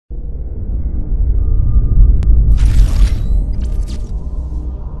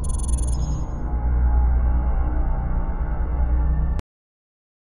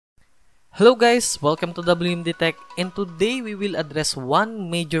Hello guys, welcome to WMD Tech, and today we will address one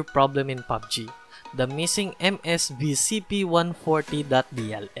major problem in PUBG, the missing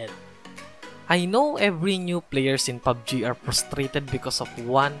MSVCP140.DLL. I know every new players in PUBG are frustrated because of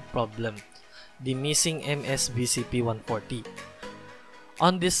one problem, the missing MSVCP140.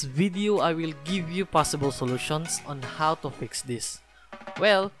 On this video, I will give you possible solutions on how to fix this.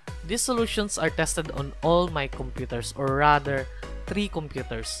 Well, these solutions are tested on all my computers, or rather 3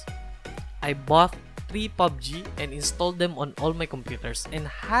 computers. I bought 3 PUBG and installed them on all my computers and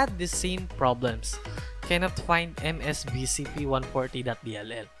had the same problems. Cannot find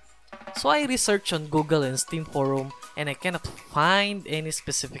MSVCP140.DLL. So I researched on Google and Steam forum and I cannot find any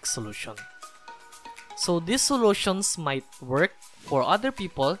specific solution. So these solutions might work for other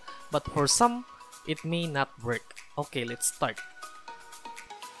people, but for some it may not work. Okay, let's start.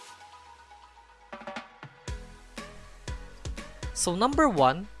 So number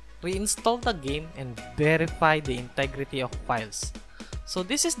 1, reinstall the game and verify the integrity of files. So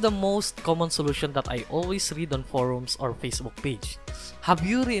this is the most common solution that I always read on forums or Facebook page. Have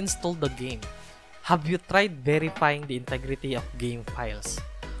you reinstalled the game? Have you tried verifying the integrity of game files?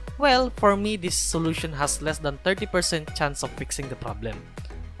 Well, for me, this solution has less than 30% chance of fixing the problem,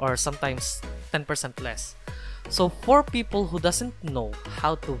 or sometimes 10% less. So for people who doesn't know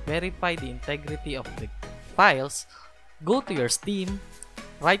how to verify the integrity of the files, go to your Steam,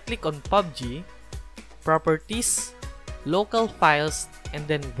 right-click on PUBG, Properties, Local Files, and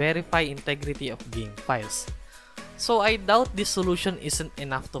then verify integrity of game files. So I doubt this solution isn't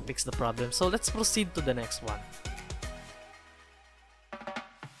enough to fix the problem, so let's proceed to the next one.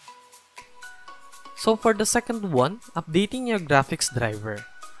 So for the second one, updating your graphics driver.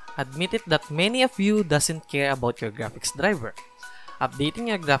 Admit it that many of you doesn't care about your graphics driver. Updating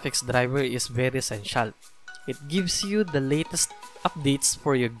your graphics driver is very essential. It gives you the latest updates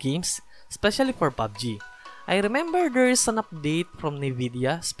for your games, especially for PUBG. I remember there is an update from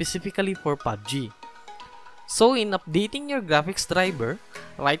NVIDIA specifically for PUBG. So in updating your graphics driver,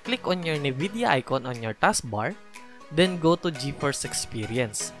 right-click on your NVIDIA icon on your taskbar, then go to GeForce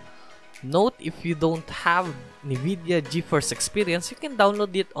Experience. Note, if you don't have NVIDIA GeForce Experience, you can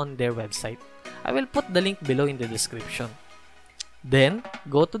download it on their website. I will put the link below in the description. Then,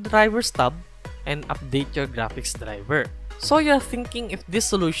 go to Drivers tab and update your graphics driver. So you're thinking if this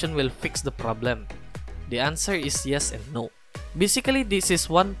solution will fix the problem. The answer is yes and no. Basically, this is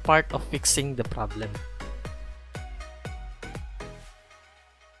one part of fixing the problem.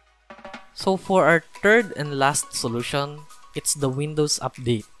 So for our third and last solution, it's the Windows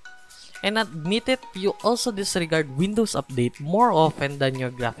Update. And admit it, you also disregard Windows Update more often than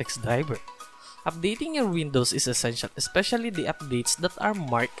your graphics driver. Updating your Windows is essential, especially the updates that are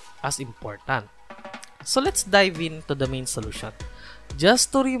marked as important. So let's dive into the main solution.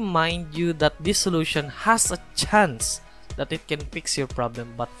 Just to remind you that this solution has a chance that it can fix your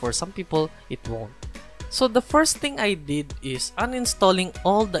problem, but for some people, it won't. So the first thing I did is uninstalling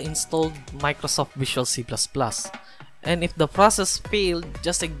all the installed Microsoft Visual C++. And if the process failed,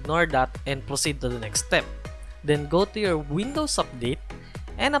 just ignore that and proceed to the next step. Then go to your Windows Update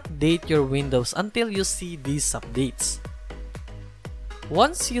and update your Windows until you see these updates.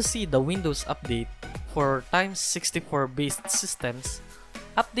 Once you see the Windows Update for x64 based systems,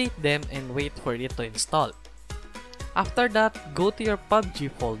 update them and wait for it to install. After that, go to your PUBG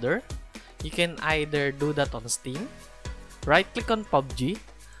folder. You can either do that on Steam, right-click on PUBG,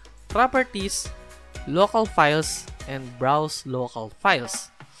 Properties, Local Files, and Browse Local Files.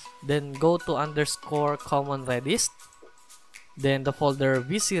 Then go to _common redist, then the folder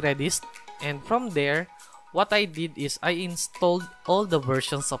VC Redist, and from there, what I did is I installed all the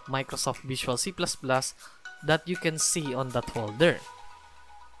versions of Microsoft Visual C++ that you can see on that folder.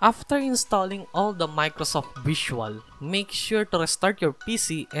 After installing all the Microsoft Visual, make sure to restart your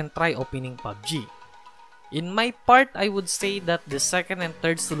PC and try opening PUBG. In my part, I would say that the second and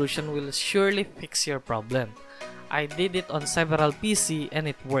third solution will surely fix your problem. I did it on several PC and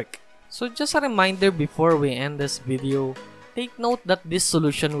it worked. So just a reminder before we end this video, take note that this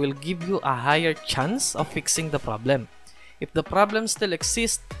solution will give you a higher chance of fixing the problem. If the problem still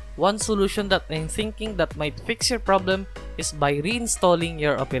exists, one solution that I'm thinking that might fix your problem is by reinstalling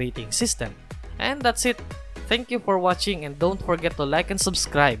your operating system. And that's it. Thank you for watching and don't forget to like and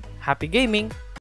subscribe. Happy gaming!